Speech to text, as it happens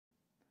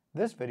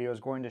This video is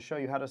going to show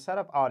you how to set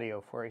up audio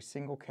for a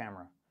single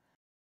camera.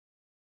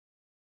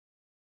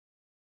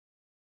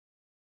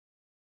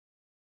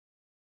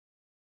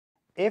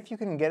 If you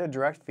can get a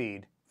direct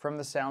feed from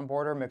the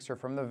soundboard or mixer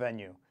from the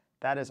venue,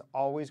 that is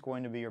always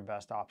going to be your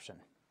best option.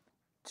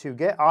 To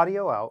get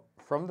audio out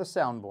from the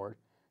soundboard,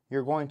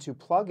 you're going to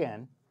plug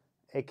in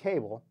a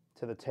cable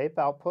to the tape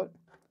output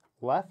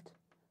left,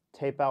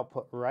 tape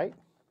output right,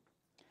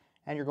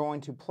 and you're going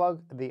to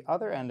plug the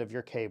other end of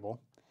your cable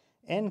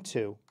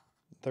into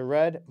the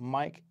red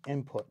mic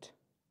input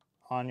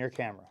on your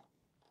camera.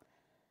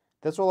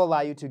 This will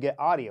allow you to get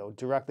audio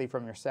directly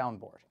from your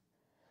soundboard.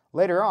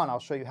 Later on, I'll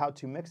show you how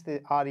to mix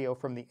the audio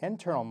from the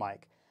internal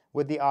mic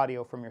with the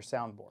audio from your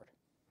soundboard.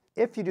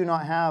 If you do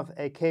not have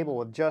a cable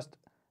with just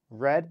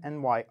red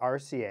and white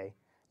RCA,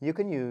 you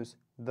can use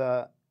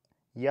the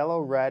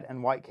yellow, red,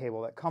 and white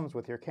cable that comes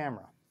with your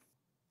camera.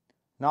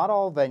 Not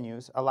all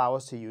venues allow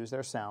us to use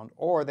their sound,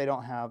 or they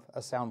don't have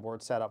a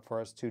soundboard set up for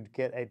us to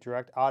get a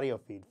direct audio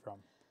feed from.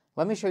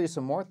 Let me show you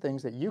some more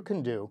things that you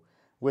can do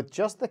with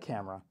just the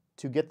camera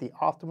to get the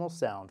optimal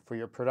sound for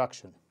your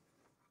production.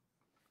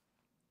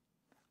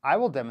 I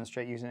will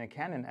demonstrate using a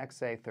Canon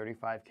XA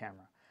 35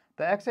 camera.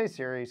 The XA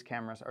series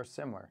cameras are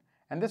similar,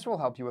 and this will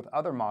help you with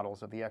other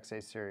models of the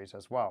XA series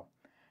as well.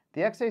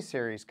 The XA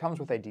series comes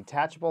with a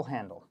detachable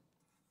handle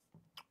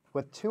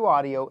with two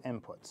audio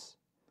inputs.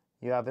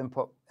 You have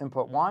input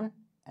 1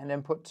 and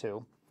input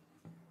 2,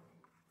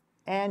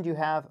 and you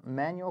have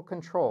manual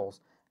controls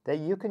that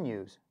you can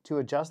use to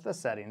adjust the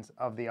settings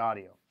of the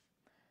audio.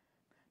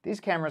 These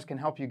cameras can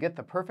help you get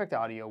the perfect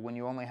audio when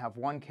you only have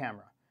one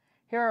camera.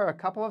 Here are a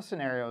couple of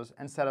scenarios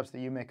and setups that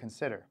you may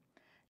consider.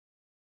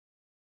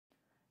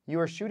 You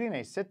are shooting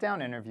a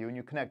sit-down interview and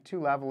you connect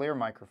two lavalier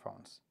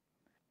microphones.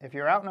 If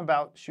you're out and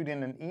about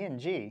shooting an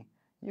E&G,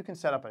 you can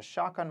set up a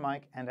shotgun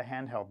mic and a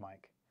handheld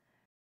mic.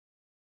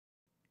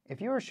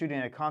 If you are shooting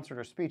a concert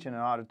or speech in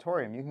an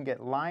auditorium, you can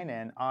get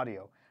line-in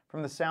audio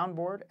from the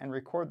soundboard and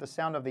record the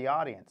sound of the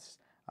audience,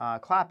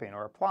 clapping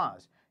or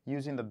applause,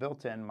 using the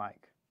built-in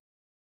mic.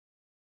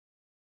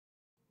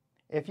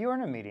 If you are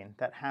in a meeting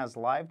that has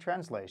live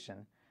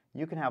translation,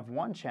 you can have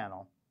one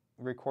channel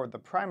record the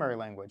primary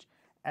language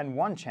and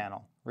one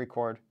channel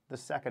record the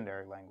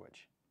secondary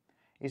language.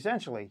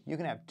 Essentially, you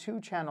can have two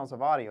channels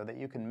of audio that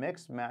you can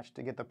mix and match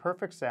to get the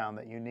perfect sound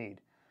that you need.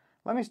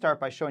 Let me start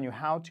by showing you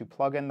how to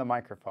plug in the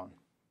microphone.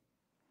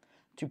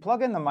 To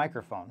plug in the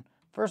microphone,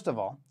 first of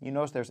all, you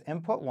notice there's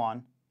input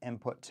 1,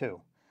 input 2.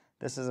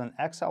 This is an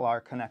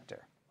XLR connector.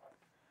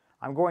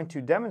 I'm going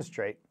to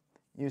demonstrate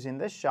using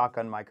this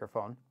shotgun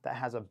microphone that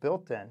has a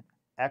built-in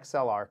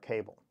XLR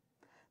cable.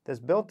 This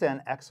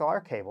built-in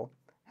XLR cable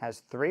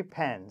has 3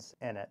 pins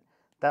in it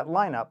that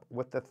line up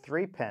with the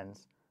 3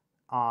 pins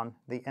on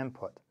the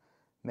input.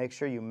 Make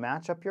sure you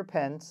match up your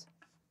pins.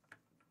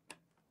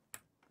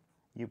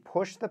 You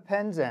push the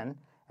pins in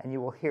and you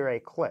will hear a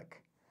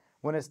click.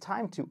 When it's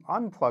time to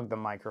unplug the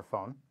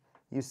microphone,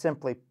 you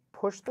simply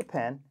push the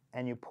pin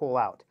and you pull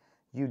out.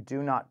 You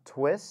do not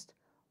twist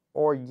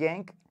or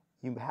yank.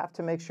 You have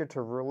to make sure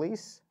to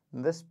release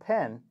this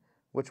pin,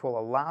 which will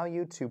allow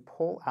you to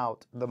pull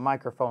out the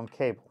microphone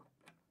cable.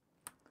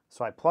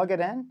 So I plug it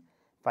in.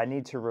 If I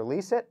need to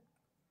release it,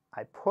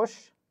 I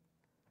push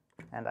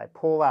and I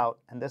pull out,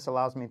 and this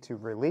allows me to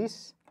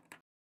release.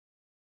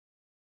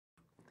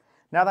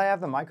 Now that I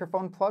have the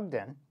microphone plugged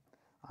in,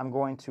 I'm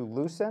going to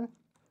loosen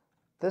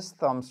this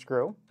thumb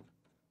screw,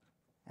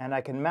 and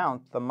I can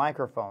mount the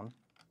microphone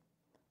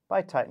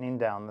by tightening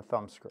down the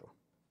thumb screw.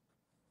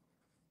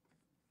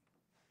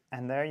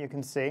 And there you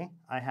can see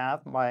I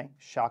have my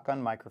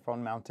shotgun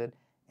microphone mounted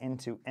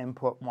into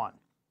input 1.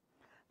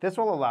 This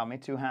will allow me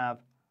to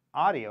have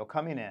audio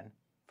coming in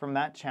from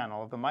that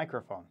channel of the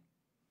microphone.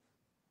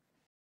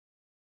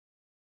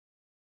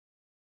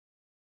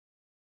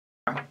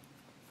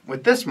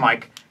 With this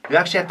mic, you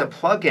actually have to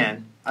plug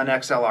in an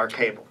XLR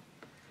cable.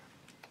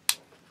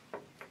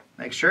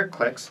 Make sure it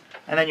clicks,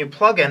 and then you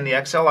plug in the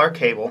XLR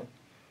cable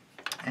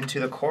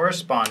into the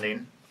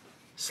corresponding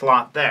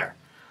slot there.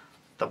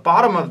 The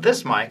bottom of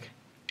this mic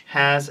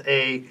has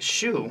a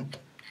shoe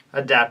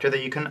adapter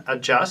that you can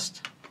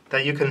adjust,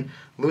 that you can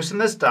loosen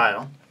this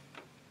dial,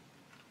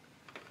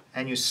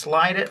 and you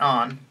slide it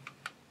on.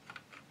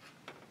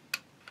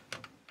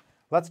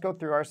 Let's go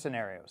through our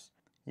scenarios.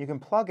 You can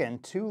plug in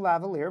 2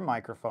 lavalier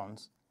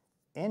microphones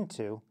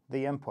into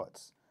the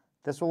inputs.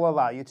 This will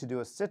allow you to do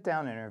a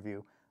sit-down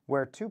interview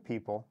where 2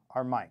 people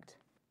are mic'd.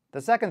 The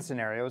second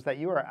scenario is that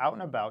you are out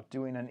and about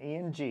doing an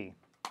E&G.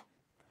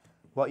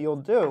 What you'll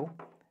do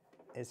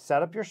is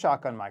set up your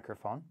shotgun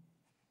microphone,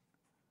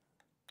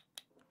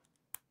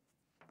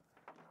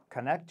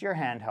 connect your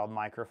handheld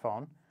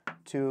microphone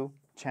to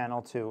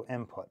channel 2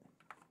 input.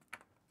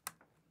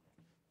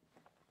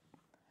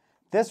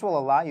 This will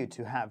allow you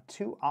to have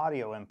 2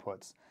 audio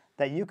inputs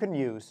that you can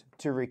use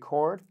to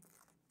record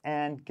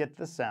and get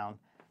the sound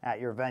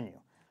at your venue.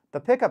 The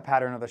pickup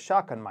pattern of the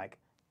shotgun mic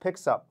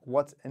picks up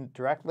what's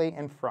directly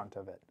in front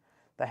of it.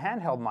 The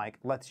handheld mic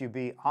lets you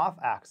be off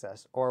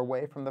axis or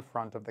away from the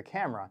front of the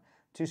camera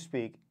to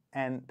speak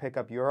and pick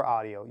up your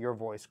audio, your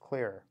voice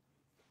clearer.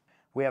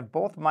 We have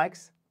both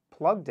mics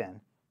plugged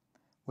in.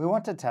 We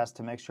want to test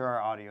to make sure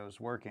our audio is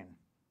working.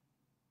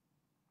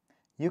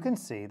 You can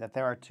see that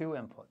there are two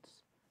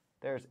inputs.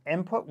 There's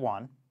input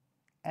 1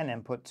 and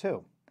input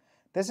 2.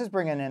 This is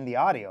bringing in the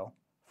audio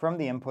from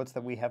the inputs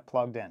that we have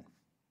plugged in.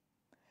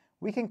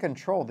 We can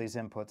control these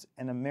inputs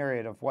in a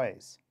myriad of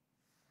ways.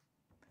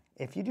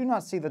 If you do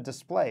not see the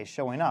display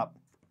showing up,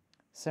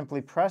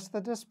 simply press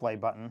the display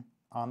button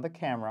on the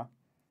camera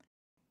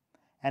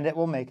and it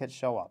will make it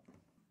show up.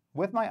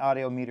 With my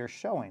audio meter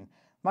showing,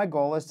 my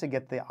goal is to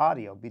get the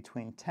audio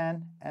between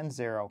 10 and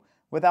 0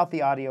 without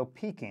the audio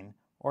peaking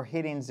or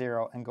hitting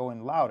 0 and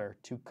going louder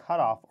to cut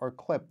off or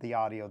clip the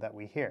audio that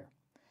we hear.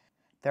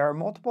 There are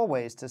multiple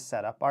ways to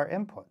set up our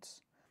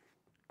inputs.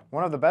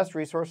 One of the best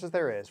resources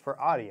there is for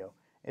audio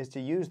is to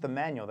use the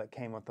manual that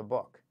came with the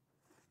book.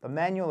 The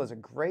manual is a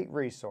great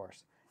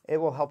resource. It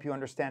will help you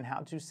understand how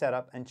to set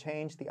up and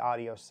change the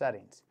audio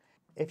settings.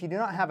 If you do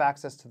not have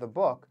access to the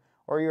book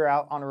or you're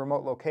out on a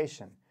remote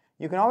location,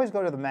 you can always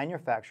go to the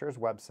manufacturer's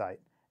website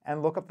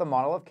and look up the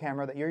model of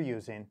camera that you're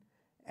using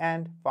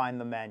and find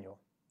the manual.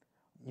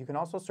 You can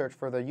also search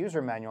for the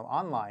user manual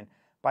online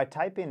by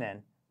typing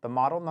in the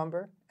model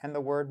number and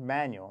the word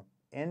manual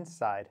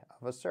inside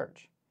of a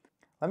search.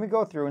 Let me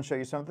go through and show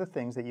you some of the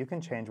things that you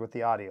can change with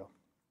the audio.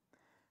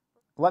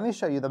 Let me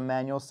show you the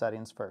manual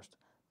settings first.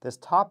 This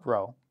top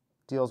row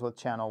deals with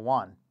channel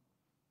 1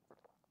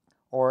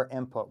 or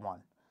input 1.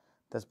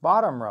 This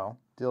bottom row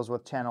deals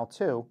with channel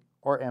 2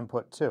 or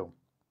input 2.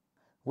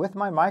 With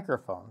my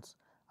microphones,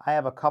 I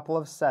have a couple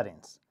of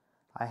settings.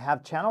 I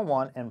have channel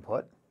 1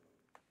 input.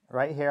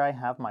 Right here I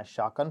have my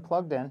shotgun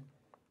plugged in,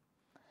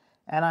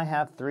 and I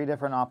have 3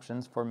 different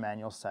options for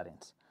manual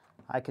settings.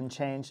 I can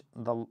change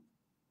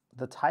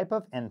the type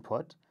of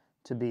input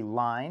to be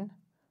line,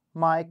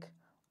 mic,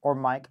 or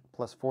mic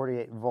plus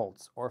 48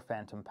 volts or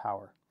phantom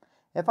power.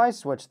 If I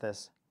switch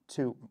this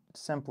to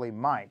simply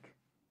mic,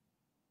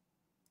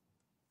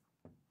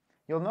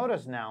 you'll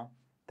notice now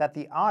that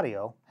the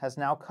audio has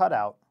now cut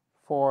out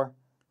for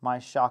my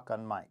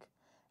shotgun mic.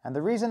 And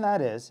the reason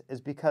that is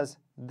because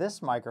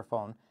this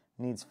microphone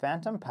needs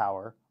phantom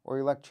power or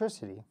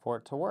electricity for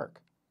it to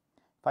work.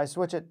 If I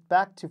switch it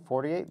back to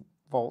 48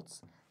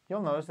 volts,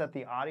 you'll notice that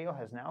the audio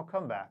has now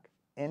come back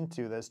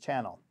into this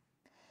channel.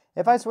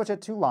 If I switch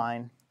it to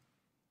line,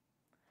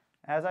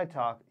 as I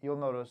talk, you'll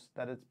notice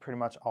that it's pretty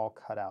much all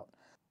cut out.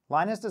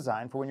 Line is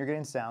designed for when you're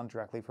getting sound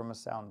directly from a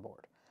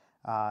soundboard.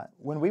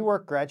 When we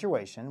work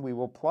graduation, we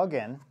will plug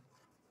in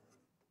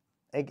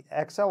an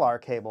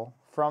XLR cable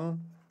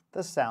from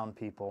the sound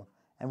people,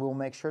 and we'll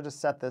make sure to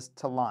set this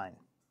to line.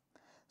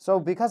 So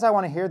because I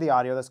want to hear the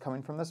audio that's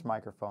coming from this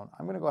microphone,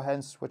 I'm going to go ahead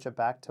and switch it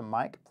back to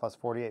mic plus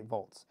 48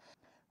 volts.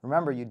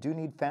 Remember, you do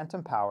need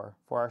phantom power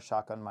for our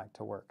shotgun mic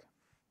to work.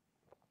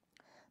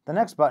 The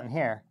next button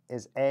here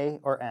is A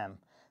or M.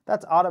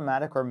 That's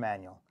automatic or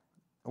manual.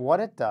 What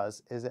it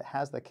does is it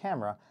has the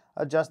camera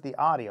adjust the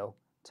audio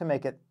to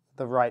make it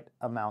the right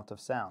amount of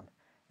sound.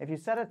 If you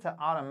set it to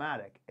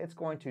automatic, it's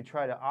going to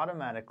try to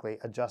automatically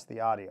adjust the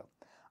audio.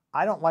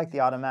 I don't like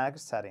the automatic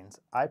settings.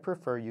 I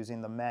prefer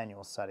using the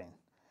manual setting.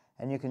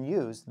 And you can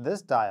use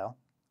this dial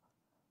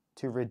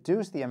to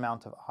reduce the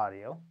amount of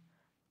audio.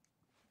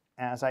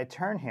 As I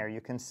turn here,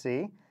 you can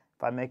see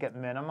if I make it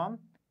minimum,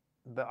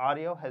 the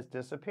audio has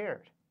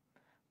disappeared.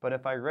 But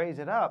if I raise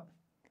it up,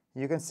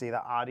 you can see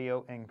the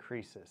audio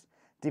increases.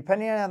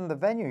 Depending on the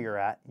venue you're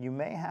at, you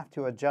may have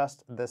to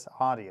adjust this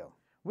audio.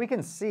 We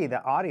can see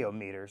the audio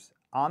meters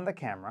on the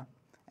camera,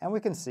 and we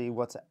can see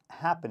what's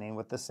happening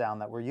with the sound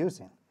that we're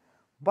using.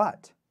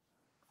 But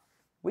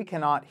we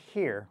cannot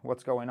hear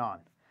what's going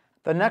on.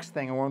 The next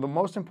thing, and one of the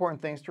most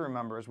important things to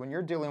remember, is when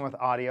you're dealing with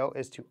audio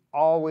is to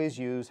always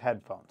use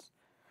headphones.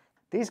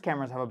 These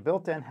cameras have a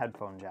built-in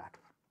headphone jack.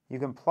 You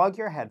can plug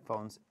your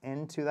headphones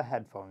into the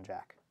headphone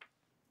jack.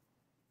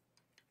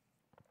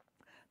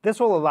 This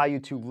will allow you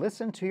to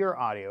listen to your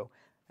audio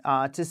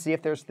to see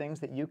if there's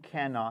things that you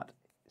cannot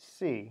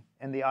see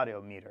in the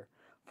audio meter.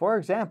 For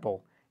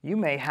example, you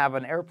may have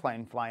an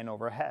airplane flying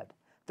overhead.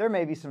 There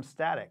may be some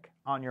static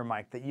on your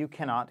mic that you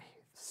cannot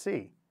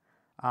see,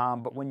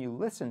 but when you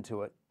listen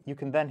to it, you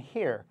can then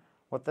hear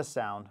what the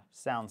sound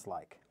sounds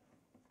like.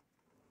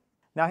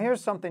 Now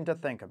here's something to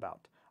think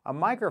about. A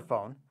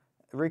microphone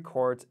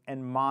records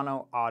in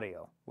mono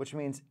audio, which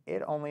means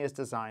it only is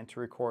designed to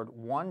record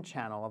one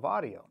channel of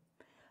audio.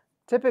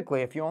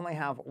 Typically, if you only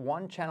have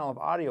one channel of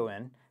audio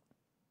in,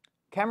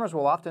 cameras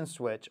will often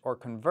switch or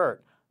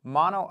convert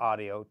mono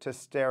audio to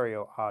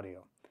stereo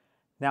audio.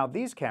 Now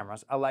these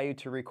cameras allow you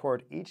to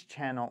record each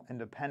channel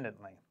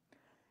independently.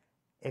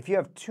 If you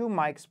have two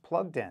mics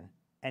plugged in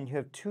and you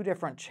have two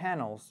different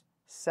channels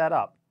set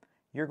up,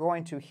 you're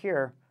going to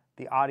hear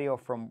the audio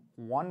from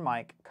one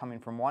mic coming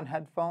from one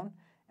headphone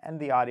and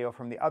the audio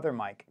from the other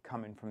mic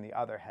coming from the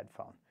other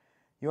headphone.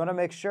 You want to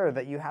make sure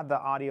that you have the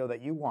audio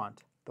that you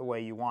want the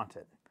way you want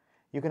it.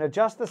 You can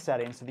adjust the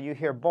settings so that you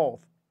hear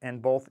both in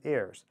both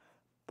ears,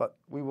 but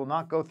we will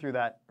not go through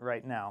that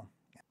right now.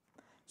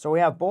 So we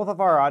have both of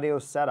our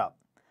audios set up.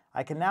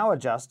 I can now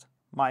adjust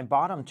my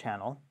bottom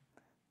channel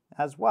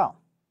as well.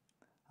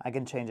 I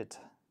can change it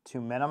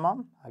to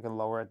minimum, I can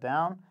lower it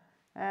down,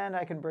 and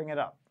I can bring it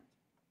up.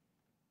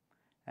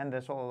 And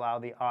this will allow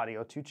the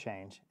audio to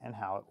change and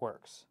how it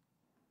works.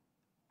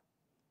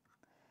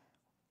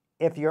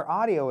 If your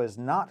audio is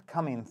not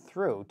coming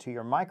through to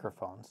your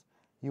microphones,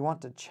 you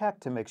want to check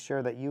to make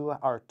sure that you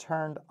are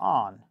turned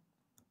on,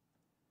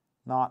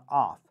 not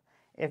off.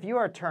 If you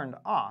are turned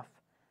off,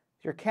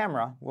 your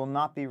camera will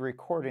not be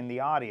recording the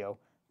audio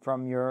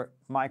from your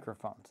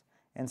microphones.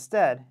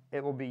 Instead,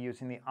 it will be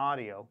using the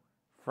audio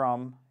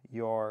from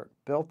your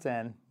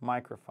built-in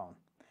microphone.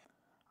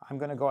 I'm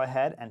going to go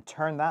ahead and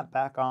turn that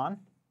back on.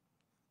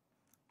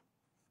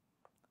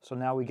 So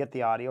now we get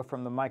the audio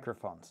from the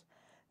microphones.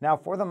 Now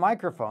for the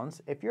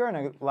microphones, if you're in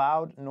a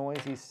loud,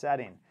 noisy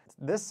setting,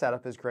 this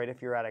setup is great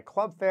if you're at a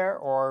club fair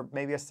or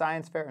maybe a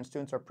science fair and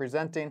students are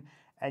presenting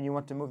and you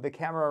want to move the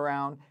camera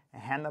around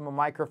and hand them a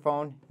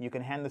microphone. You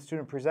can hand the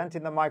student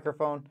presenting the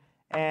microphone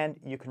and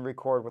you can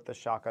record with the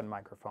shotgun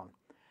microphone.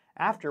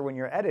 After, when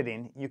you're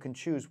editing, you can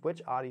choose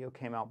which audio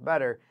came out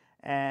better,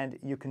 and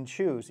you can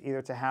choose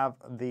either to have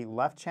the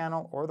left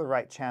channel or the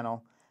right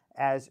channel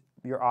as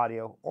your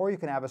audio, or you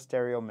can have a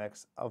stereo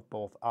mix of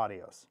both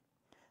audios.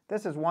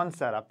 This is one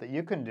setup that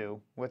you can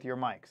do with your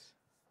mics.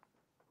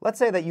 Let's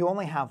say that you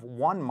only have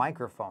one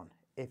microphone.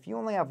 If you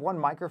only have one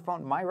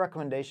microphone, my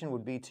recommendation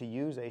would be to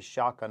use a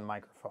shotgun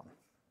microphone.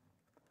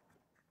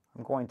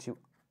 I'm going to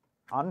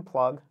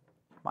unplug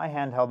my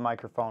handheld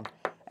microphone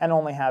and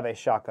only have a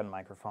shotgun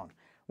microphone.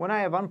 When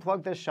I have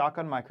unplugged this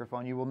shotgun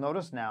microphone, you will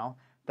notice now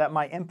that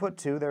my input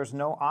 2, there's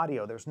no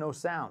audio, there's no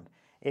sound.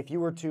 If you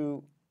were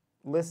to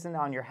listen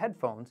on your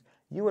headphones,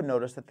 you would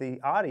notice that the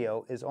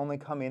audio is only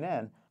coming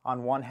in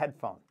on one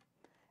headphone.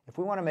 If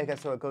we want to make it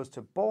so it goes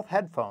to both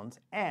headphones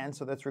and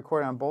so that it's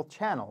recording on both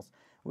channels,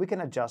 we can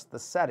adjust the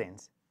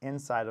settings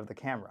inside of the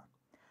camera.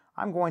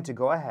 I'm going to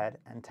go ahead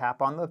and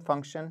tap on the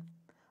function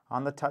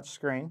on the touch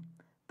screen,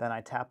 then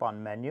I tap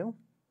on Menu,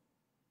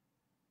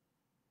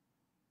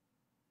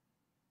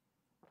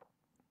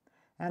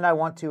 and I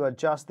want to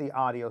adjust the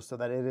audio so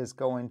that it is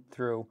going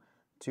through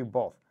to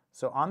both.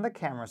 So on the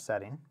camera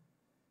setting,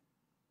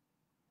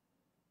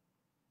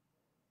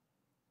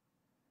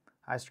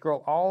 I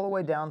scroll all the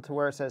way down to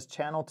where it says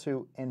Channel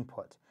 2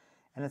 Input,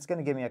 and it's going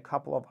to give me a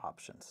couple of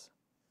options.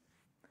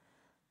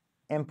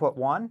 Input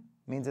 1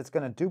 means it's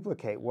going to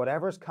duplicate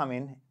whatever's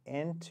coming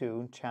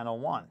into Channel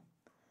 1.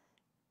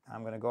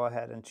 I'm going to go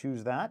ahead and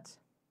choose that,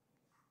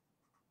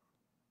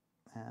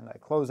 and I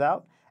close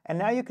out. And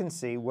now you can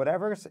see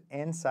whatever's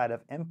inside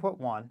of Input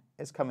 1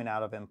 is coming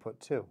out of Input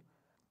 2.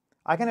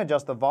 I can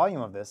adjust the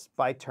volume of this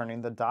by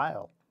turning the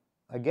dial.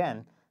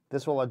 Again,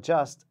 this will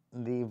adjust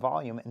the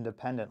volume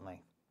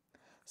independently.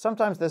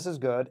 Sometimes this is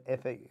good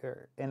if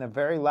you're in a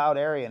very loud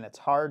area and it's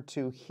hard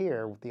to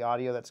hear the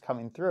audio that's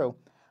coming through.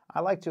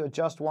 I like to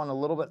adjust one a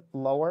little bit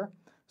lower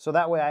so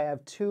that way I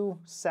have two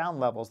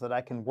sound levels that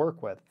I can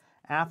work with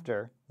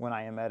after when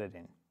I am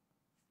editing.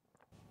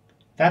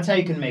 That's how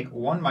you can make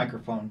one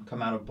microphone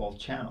come out of both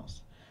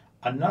channels.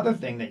 Another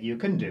thing that you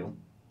can do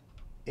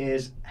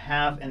is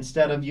have,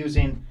 instead of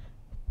using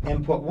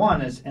Input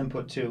 1 as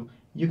Input 2,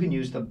 you can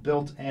use the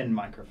built-in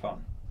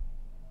microphone.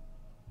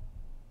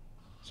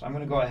 So I'm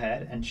going to go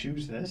ahead and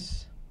choose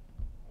this.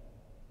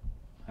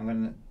 I'm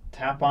going to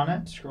tap on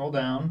it, scroll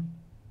down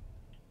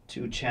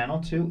to Channel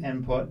 2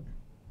 Input.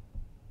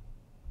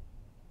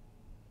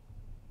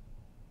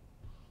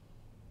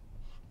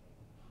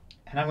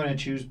 And I'm going to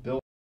choose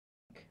built-in.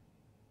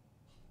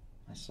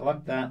 I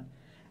select that,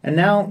 and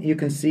now you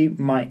can see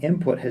my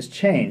input has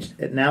changed.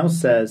 It now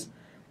says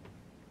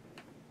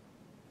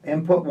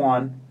Input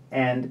 1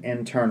 and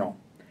Internal.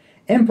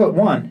 Input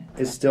 1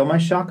 is still my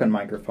shotgun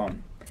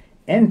microphone.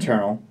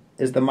 Internal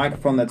is the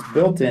microphone that's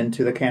built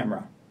into the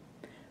camera.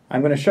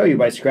 I'm going to show you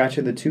by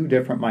scratching the two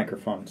different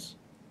microphones.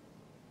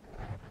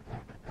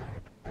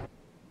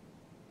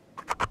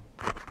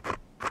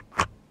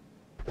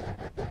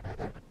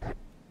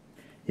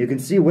 You can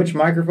see which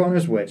microphone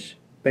is which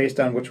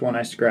based on which one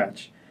I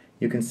scratch.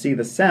 You can see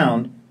the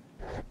sound,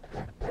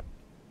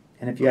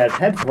 and if you had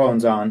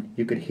headphones on,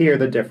 you could hear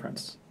the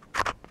difference.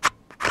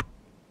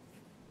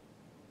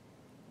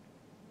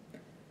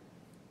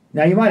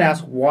 Now you might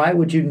ask, why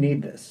would you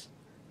need this?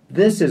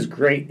 This is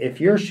great if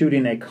you're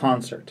shooting a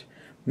concert.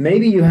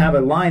 Maybe you have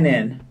a line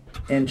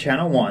in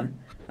Channel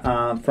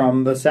 1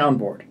 from the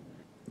soundboard,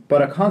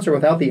 but a concert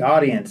without the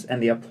audience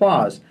and the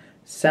applause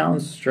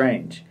sounds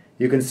strange.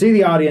 You can see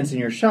the audience in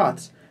your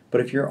shots, but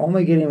if you're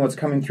only getting what's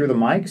coming through the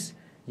mics,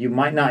 you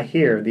might not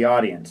hear the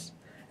audience.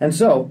 And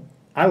so,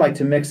 I like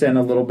to mix in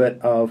a little bit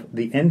of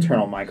the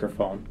internal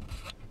microphone,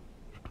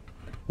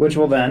 which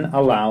will then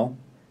allow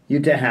you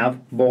to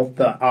have both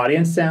the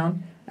audience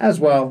sound as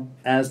well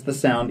as the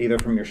sound either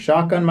from your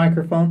shotgun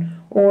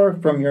microphone or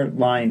from your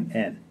line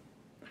in.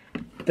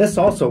 This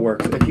also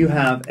works if you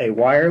have a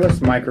wireless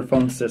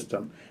microphone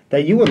system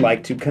that you would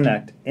like to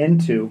connect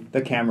into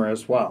the camera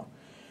as well.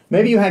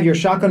 Maybe you have your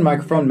shotgun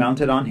microphone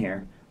mounted on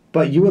here,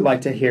 but you would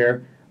like to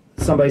hear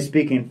somebody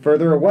speaking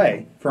further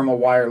away from a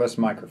wireless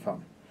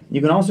microphone.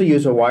 you can also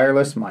use a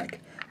wireless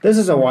mic. This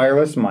is a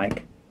wireless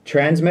mic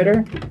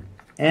transmitter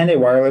and a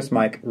wireless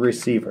mic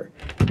receiver.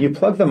 You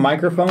plug the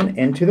microphone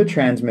into the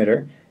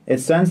transmitter, it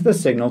sends the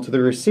signal to the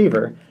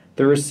receiver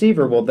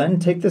will then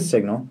take the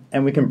signal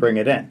and we can bring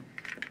it in.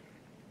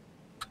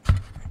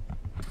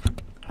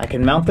 I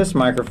can mount this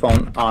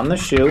microphone on the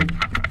shoe,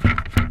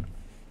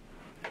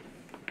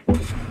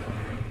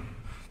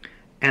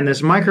 and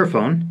this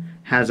microphone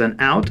has an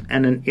out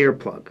and an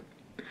earplug.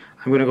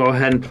 I'm going to go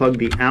ahead and plug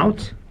the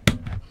out.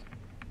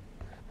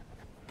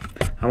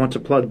 I want to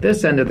plug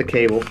this end of the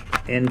cable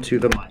into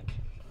the mic.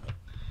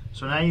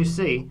 So now you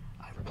see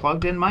I've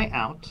plugged in my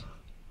out.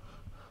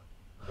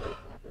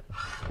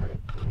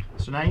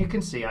 So now you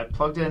can see I've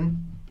plugged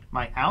in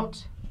my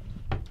out.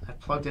 I've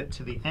plugged it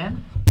to the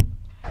in.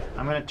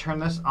 I'm going to turn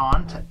this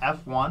on to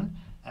F1.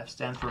 F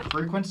stands for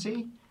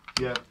frequency.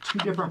 You have two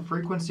different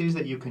frequencies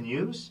that you can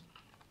use.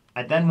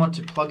 I then want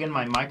to plug in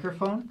my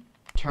microphone,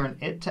 turn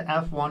it to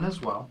F1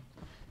 as well.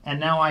 And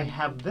now I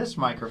have this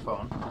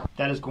microphone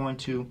that is going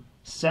to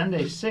send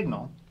a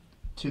signal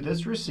to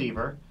this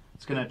receiver.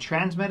 It's going to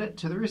transmit it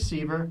to the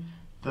receiver.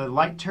 The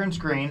light turns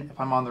green if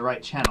I'm on the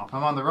right channel. If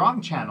I'm on the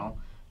wrong channel,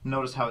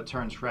 notice how it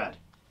turns red.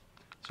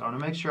 So I want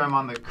to make sure I'm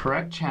on the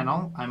correct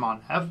channel. I'm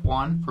on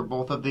F1 for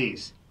both of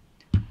these.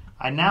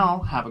 I now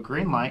have a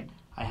green light.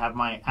 I have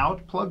my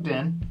out plugged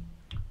in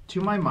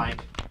to my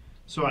mic,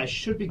 so I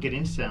should be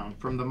getting sound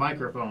from the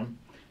microphone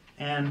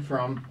and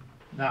from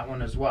that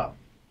one as well.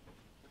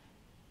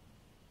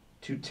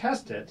 To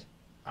test it,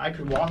 I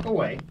could walk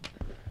away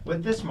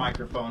with this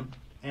microphone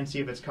and see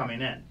if it's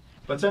coming in.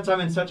 But since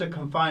I'm in such a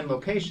confined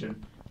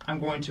location, I'm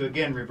going to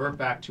again revert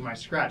back to my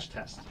scratch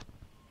test.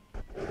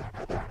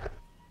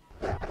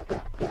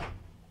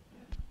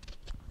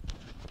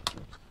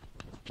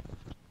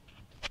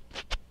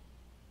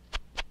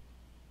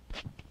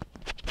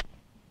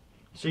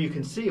 So you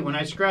can see when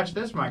I scratch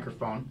this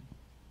microphone,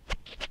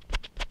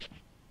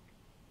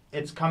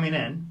 it's coming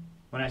in.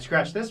 When I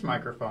scratch this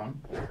microphone,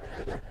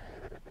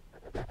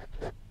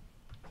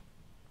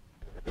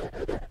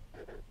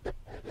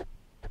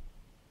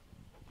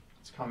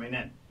 it's coming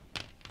in.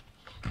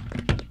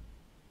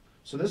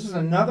 So this is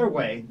another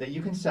way that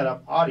you can set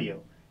up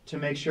audio to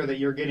make sure that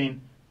you're getting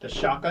the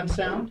shotgun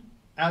sound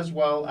as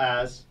well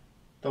as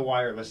the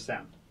wireless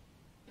sound.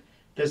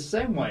 This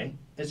same way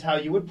is how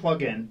you would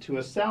plug in to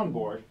a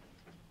soundboard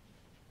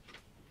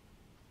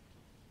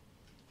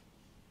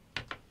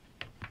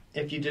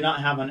if you did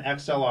not have an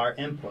XLR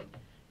input.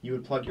 You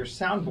would plug your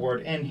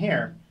soundboard in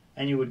here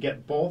and you would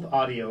get both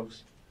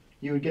audios.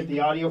 You would get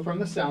the audio from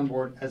the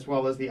soundboard as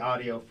well as the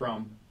audio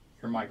from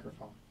your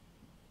microphone.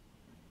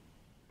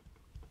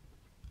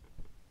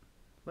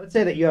 Let's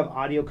say that you have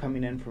audio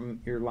coming in from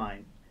your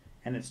line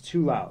and it's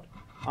too loud.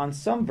 On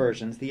some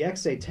versions, the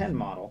XA10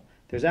 model,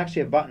 there's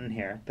actually a button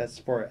here that's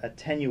for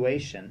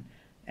attenuation,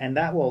 and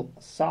that will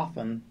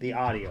soften the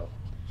audio.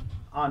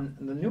 On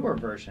the newer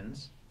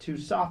versions, to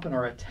soften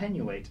or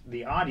attenuate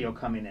the audio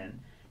coming in,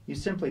 you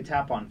simply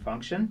tap on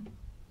Function,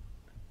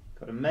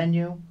 go to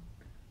Menu,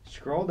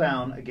 scroll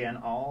down again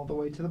all the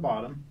way to the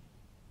bottom,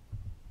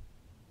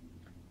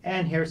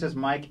 and here it says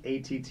Mic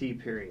ATT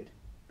period.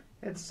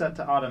 It's set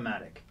to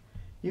automatic.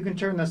 You can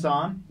turn this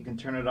on, you can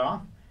turn it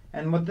off,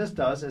 and what this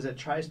does is it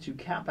tries to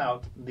cap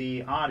out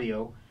the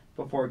audio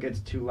before it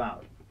gets too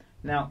loud.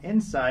 Now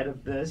inside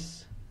of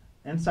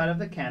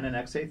the Canon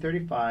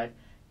XA35,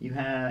 you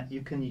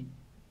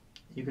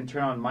can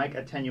turn on mic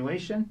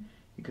attenuation,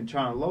 you can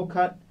turn on low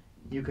cut,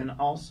 you can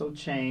also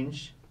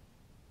change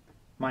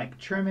mic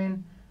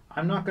trimming.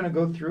 I'm not going to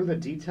go through the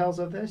details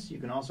of this. You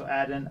can also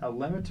add in a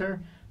limiter,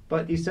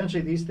 but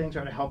essentially these things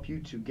are to help you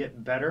to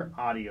get better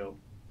audio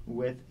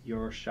with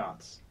your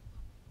shots.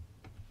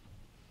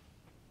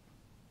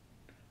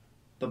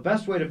 The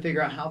best way to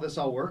figure out how this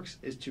all works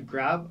is to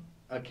grab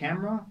a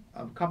camera,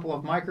 a couple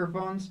of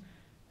microphones,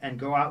 and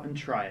go out and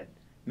try it.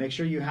 Make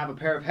sure you have a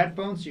pair of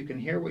headphones so you can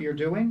hear what you're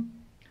doing,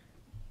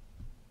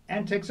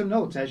 and take some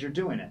notes as you're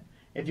doing it.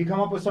 If you come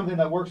up with something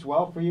that works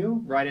well for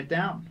you, write it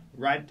down.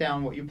 Write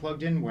down what you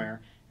plugged in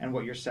where and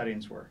what your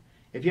settings were.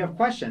 If you have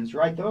questions,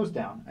 write those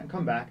down and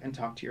come back and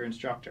talk to your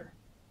instructor.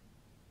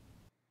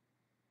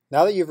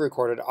 Now that you've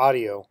recorded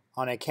audio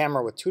on a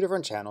camera with two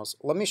different channels,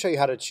 let me show you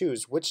how to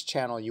choose which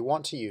channel you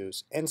want to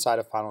use inside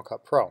of Final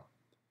Cut Pro.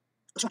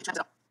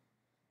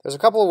 There's a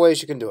couple of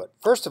ways you can do it.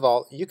 First of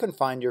all, you can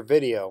find your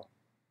video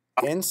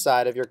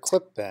inside of your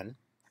clip bin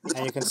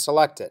and you can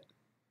select it.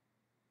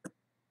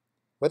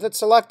 With it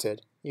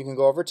selected, you can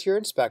go over to your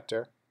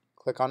inspector,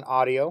 click on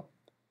Audio,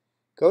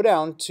 go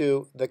down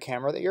to the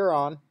camera that you're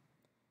on,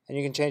 and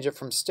you can change it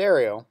from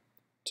stereo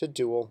to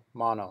dual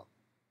mono.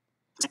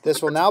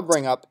 This will now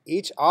bring up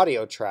each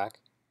audio track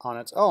on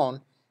its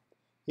own.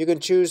 You can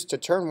choose to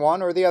turn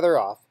one or the other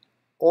off,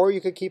 or you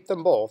could keep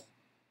them both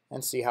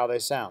and see how they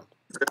sound.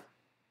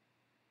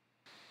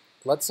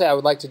 Let's say I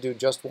would like to do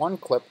just one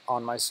clip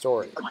on my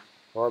story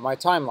or my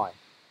timeline.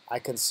 I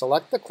can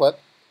select the clip.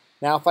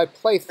 Now if I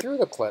play through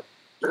the clip,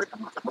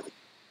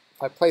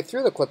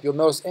 you'll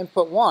notice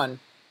input 1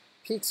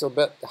 peaks a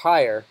bit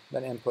higher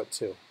than input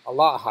 2, a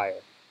lot higher.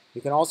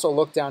 You can also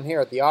look down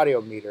here at the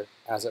audio meter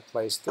as it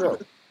plays through.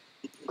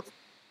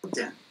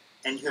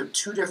 And you have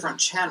two different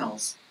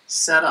channels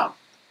set up.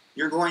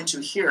 You're going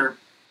to hear.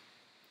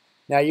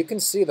 Now you can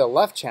see the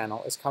left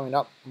channel is coming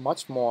up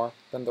much more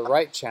than the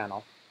right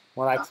channel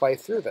when I play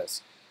through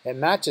this. It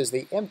matches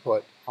the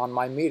input on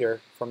my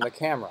meter from the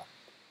camera.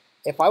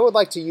 If I would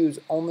like to use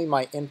only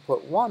my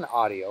input 1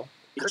 audio,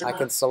 I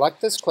can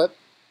select this clip,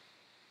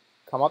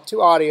 come up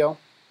to audio,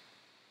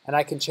 and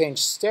I can change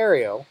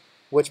stereo,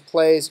 which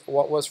plays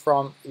what was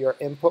from your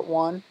input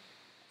 1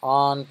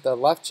 on the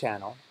left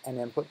channel and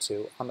input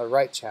 2 on the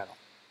right channel.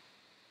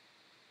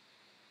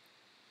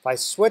 If I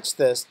switch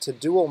this to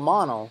dual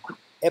mono,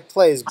 it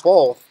plays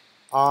both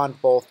on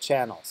both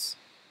channels.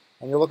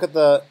 And you look at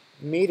the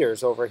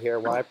meters over here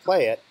when I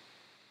play it.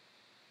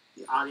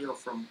 The audio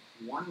from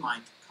one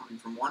mic coming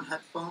from one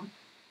headphone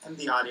and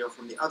the audio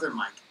from the other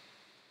mic.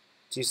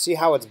 Do you see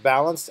how it's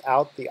balanced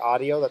out the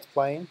audio that's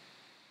playing?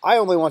 I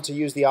only want to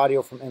use the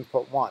audio from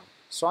input 1,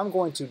 so I'm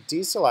going to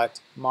deselect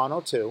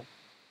mono 2,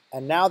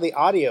 and now the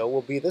audio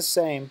will be the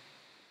same.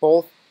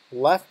 Both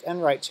left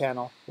and right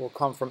channel will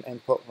come from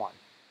input 1.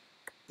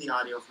 The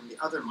audio from the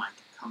other mic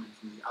coming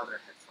from the other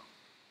headphone.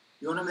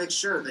 You want to make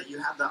sure that you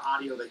have the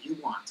audio that you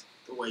want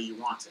the way you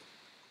want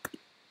it.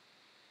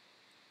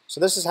 So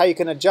this is how you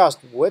can adjust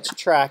which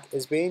track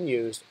is being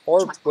used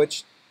or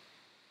which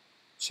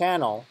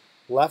channel,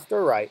 left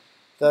or right,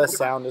 the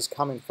sound is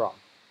coming from.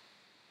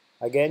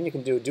 Again, you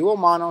can do dual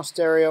mono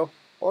stereo,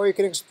 or you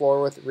can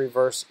explore with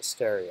reverse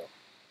stereo.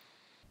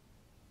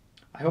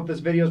 I hope this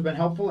video has been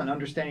helpful in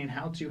understanding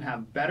how to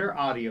have better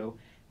audio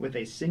with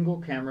a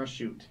single camera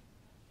shoot.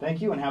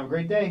 Thank you and have a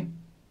great day.